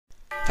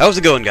How's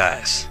it going,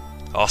 guys?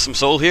 Awesome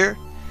Soul here,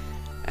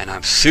 and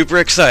I'm super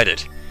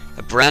excited.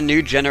 A brand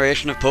new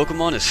generation of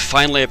Pokemon is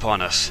finally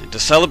upon us, and to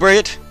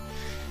celebrate,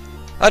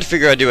 I'd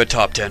figure I'd do a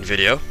top 10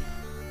 video.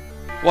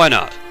 Why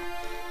not?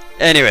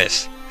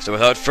 Anyways, so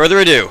without further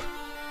ado,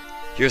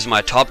 here's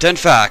my top 10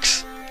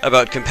 facts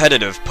about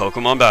competitive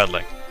Pokemon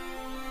battling.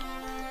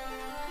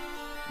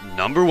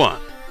 Number 1.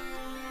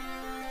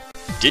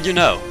 Did you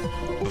know,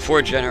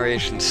 before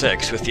Generation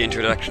 6 with the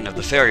introduction of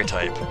the Fairy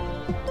type,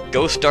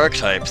 Ghost Dark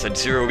types had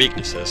 0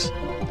 weaknesses,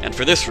 and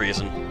for this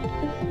reason,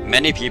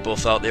 many people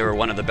thought they were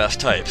one of the best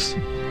types.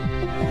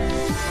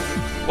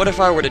 What if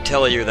I were to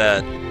tell you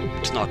that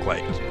it's not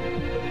quite?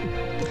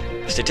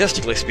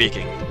 Statistically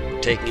speaking,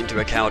 taking into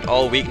account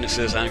all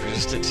weaknesses and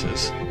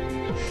resistances,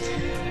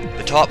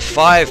 the top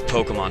 5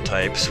 Pokemon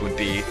types would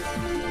be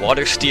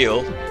Water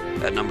Steel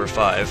at number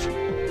 5,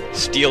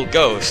 Steel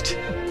Ghost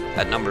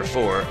at number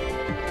 4,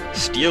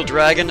 Steel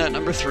Dragon at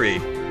number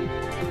 3,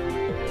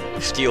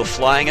 Steel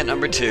Flying at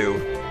number 2,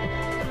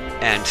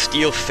 and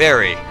Steel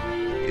Fairy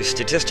is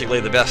statistically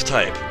the best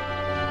type.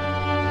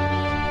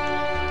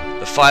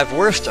 The 5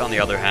 worst, on the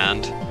other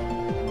hand,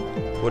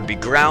 would be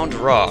Ground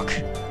Rock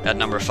at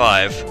number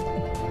 5,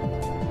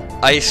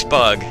 Ice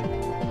Bug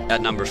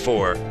at number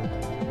 4,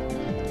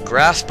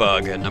 Grass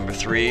Bug at number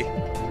 3,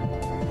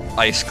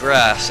 Ice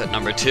Grass at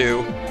number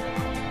 2,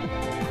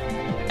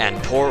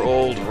 and poor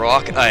old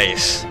Rock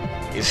Ice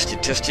is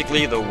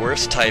statistically the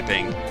worst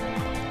typing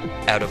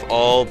out of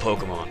all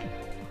Pokemon.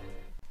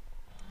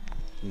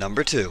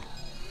 Number 2.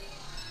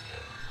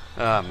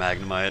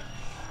 Magnemite.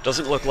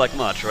 Doesn't look like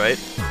much, right?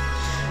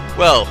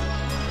 Well,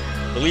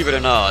 believe it or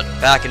not,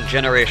 back in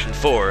Generation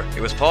 4,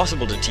 it was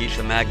possible to teach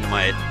the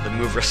Magnemite the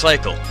move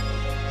Recycle,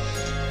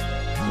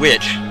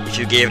 which, if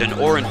you gave it an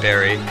Oran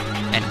Berry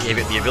and gave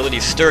it the ability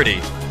Sturdy,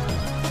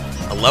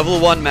 a level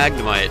 1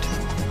 Magnemite,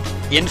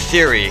 in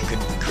theory, could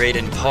create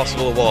an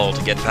impossible wall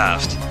to get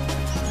past,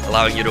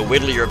 allowing you to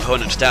whittle your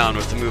opponents down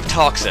with the move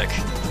Toxic,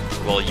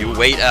 while you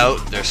wait out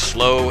their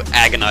slow,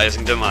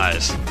 agonizing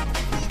demise.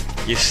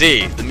 You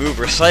see, the move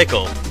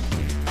Recycle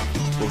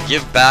will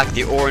give back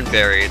the Oran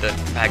Berry that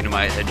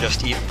Magnemite had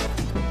just eaten,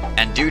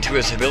 and due to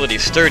his ability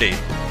Sturdy,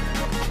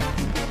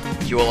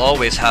 you will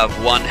always have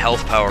 1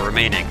 health power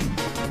remaining.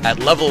 At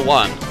level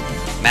 1,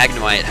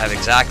 Magnemite have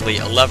exactly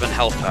 11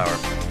 health power,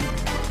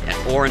 and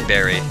Oran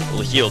Berry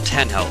will heal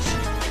 10 health.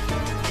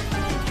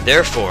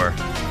 Therefore,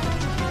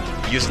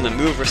 using the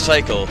move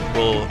Recycle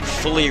will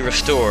fully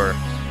restore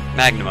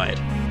Magnemite.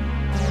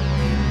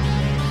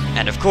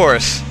 And of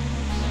course,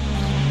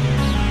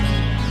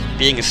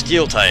 being a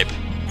Steel type,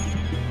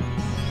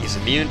 he's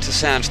immune to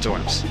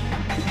sandstorms.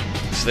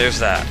 So there's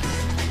that.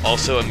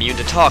 Also immune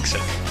to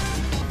Toxic.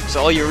 So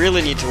all you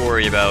really need to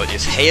worry about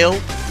is hail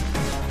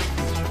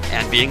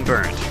and being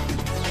burned.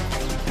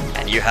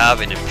 And you have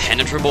an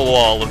impenetrable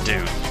wall of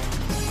doom.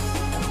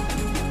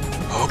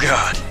 Oh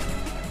god.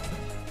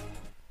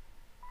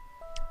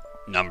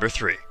 Number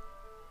 3.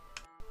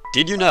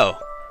 Did you know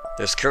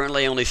there's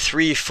currently only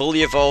 3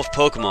 fully evolved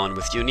Pokemon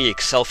with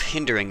unique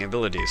self-hindering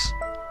abilities?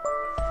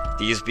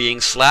 These being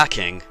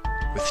Slaking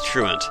with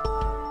Truant.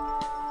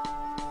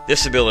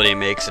 This ability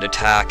makes it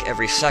attack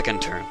every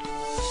second turn.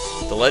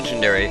 The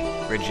legendary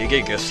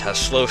Regigigas has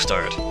Slow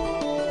Start.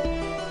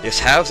 This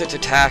halves its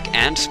attack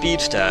and speed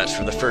stats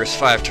for the first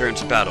 5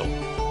 turns of battle.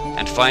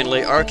 And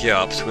finally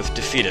Archeops with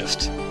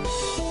Defeatist.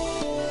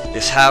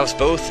 This halves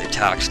both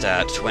attack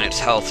stats when its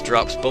health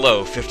drops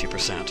below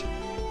 50%.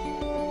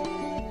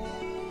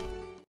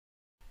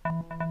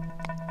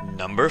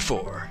 Number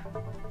 4.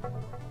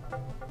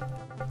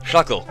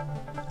 Shuckle.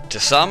 To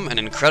some, an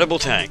incredible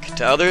tank.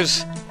 To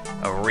others,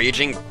 a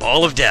raging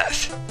ball of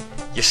death.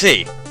 You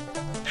see,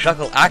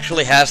 Shuckle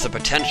actually has the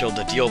potential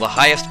to deal the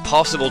highest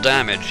possible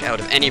damage out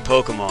of any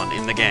Pokemon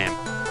in the game.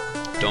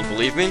 Don't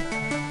believe me?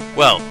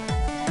 Well,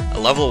 a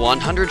level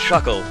 100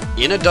 Shuckle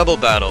in a double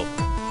battle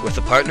with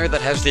a partner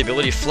that has the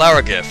ability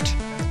Flower Gift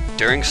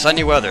during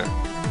sunny weather.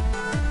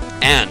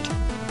 And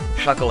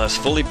Shuckle has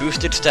fully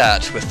boosted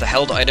stats with the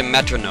held item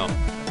Metronome,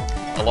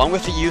 along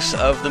with the use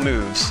of the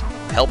moves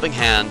Helping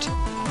Hand,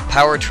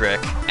 Power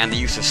Trick, and the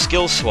use of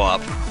Skill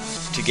Swap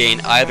to gain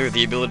either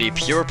the ability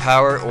Pure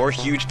Power or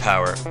Huge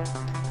Power,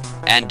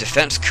 and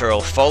Defense Curl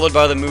followed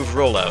by the move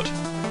Rollout.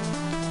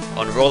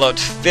 On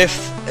Rollout's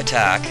 5th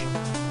attack,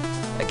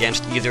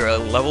 against either a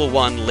level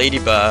 1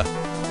 Ladybug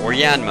or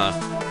Yanma,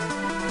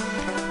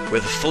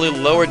 with a fully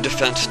lowered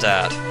defense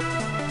stat,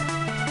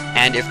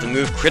 and if the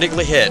move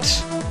critically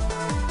hits,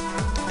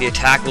 the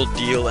attack will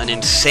deal an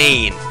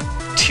insane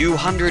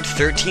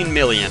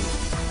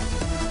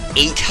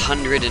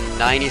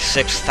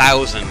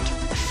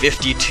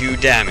 213,896,052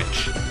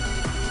 damage.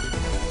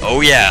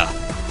 Oh yeah,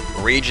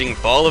 raging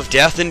ball of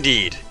death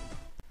indeed.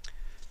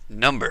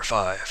 Number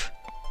 5.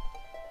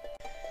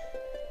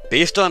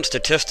 Based on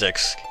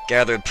statistics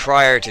gathered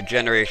prior to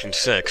Generation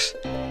 6,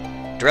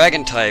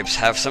 Dragon types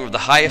have some of the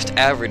highest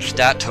average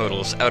stat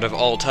totals out of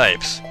all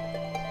types.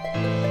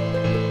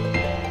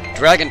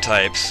 Dragon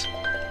types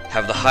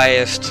have the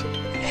highest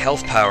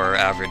health power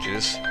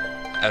averages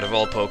out of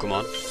all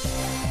Pokemon,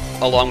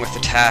 along with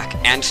attack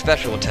and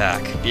special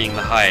attack being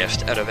the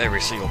highest out of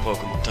every single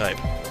Pokemon type.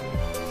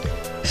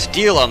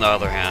 Steel, on the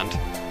other hand,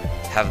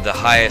 have the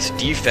highest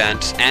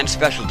defense and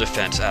special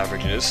defense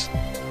averages,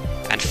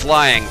 and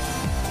Flying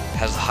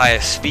has the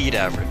highest speed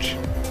average.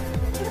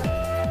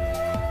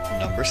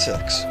 Number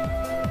 6.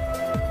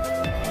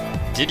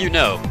 Did you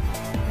know,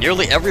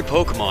 nearly every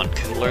Pokemon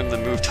can learn the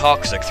move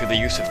Toxic through the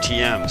use of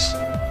TMs.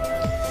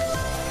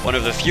 One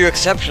of the few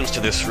exceptions to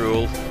this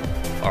rule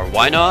are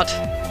Wynot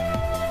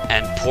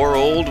and poor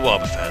old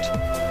Wobbuffet.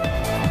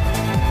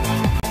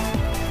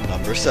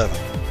 Number 7.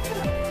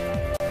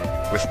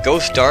 With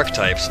Ghost Dark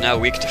types now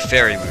weak to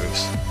Fairy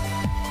moves,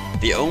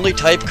 the only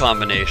type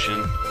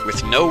combination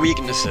with no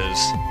weaknesses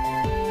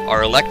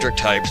are Electric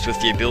types with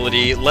the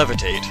ability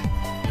Levitate.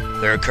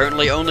 There are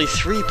currently only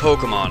 3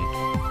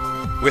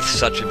 Pokemon with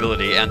such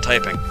ability and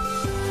typing,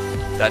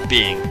 that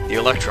being the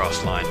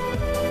Electros line.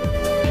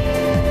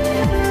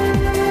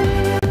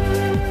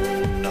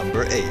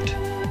 Number 8.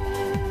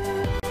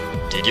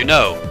 Did you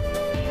know?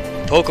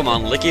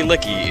 Pokemon Licky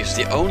Licky is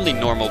the only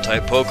normal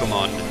type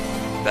Pokemon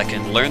that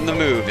can learn the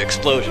move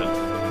Explosion,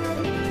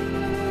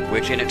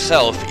 which in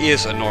itself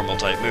is a normal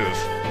type move.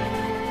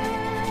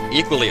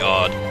 Equally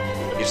odd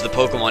is the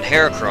Pokemon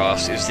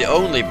Heracross is the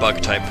only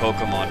bug type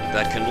Pokemon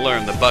that can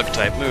learn the bug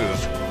type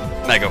move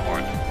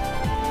Megahorn.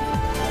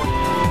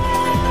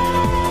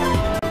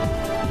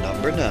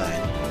 Number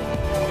 9.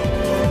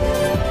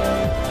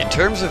 In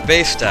terms of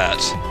base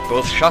stats,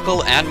 both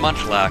Shuckle and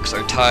Munchlax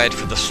are tied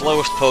for the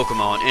slowest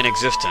Pokemon in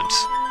existence,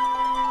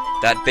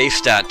 that base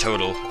stat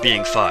total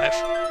being 5.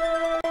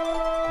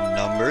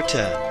 Number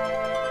 10.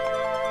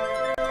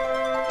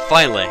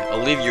 Finally,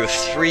 I'll leave you with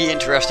 3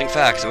 interesting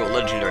facts about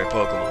legendary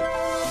Pokemon.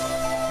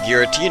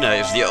 Giratina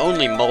is the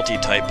only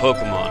multi-type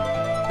Pokemon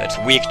that's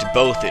weak to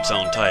both its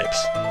own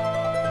types.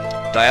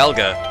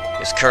 Dialga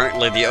is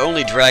currently the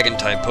only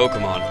Dragon-type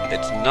Pokemon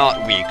that's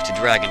not weak to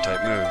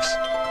Dragon-type moves.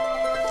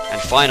 And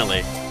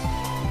finally,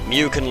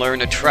 Mew can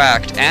learn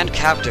Attract and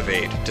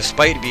Captivate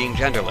despite being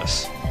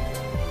genderless.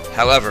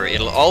 However,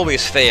 it'll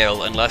always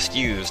fail unless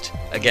used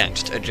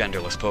against a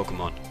genderless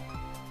Pokemon.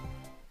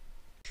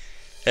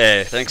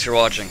 Hey, thanks for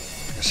watching.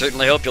 I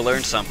certainly hope you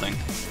learned something.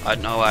 I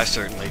know I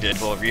certainly did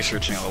while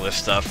researching all this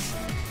stuff.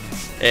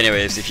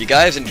 Anyways, if you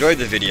guys enjoyed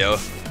the video,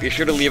 be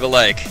sure to leave a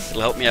like.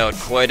 It'll help me out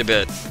quite a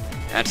bit.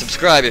 And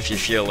subscribe if you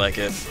feel like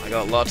it. I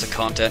got lots of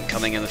content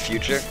coming in the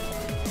future.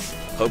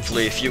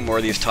 Hopefully a few more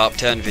of these top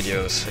 10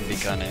 videos would be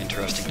kinda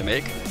interesting to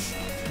make.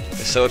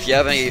 So if you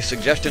have any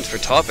suggestions for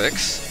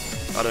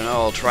topics, I don't know,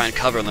 I'll try and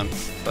cover them,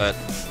 but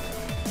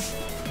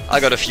I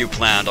got a few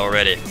planned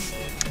already.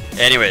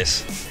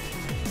 Anyways,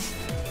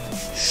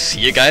 see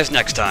you guys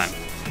next time.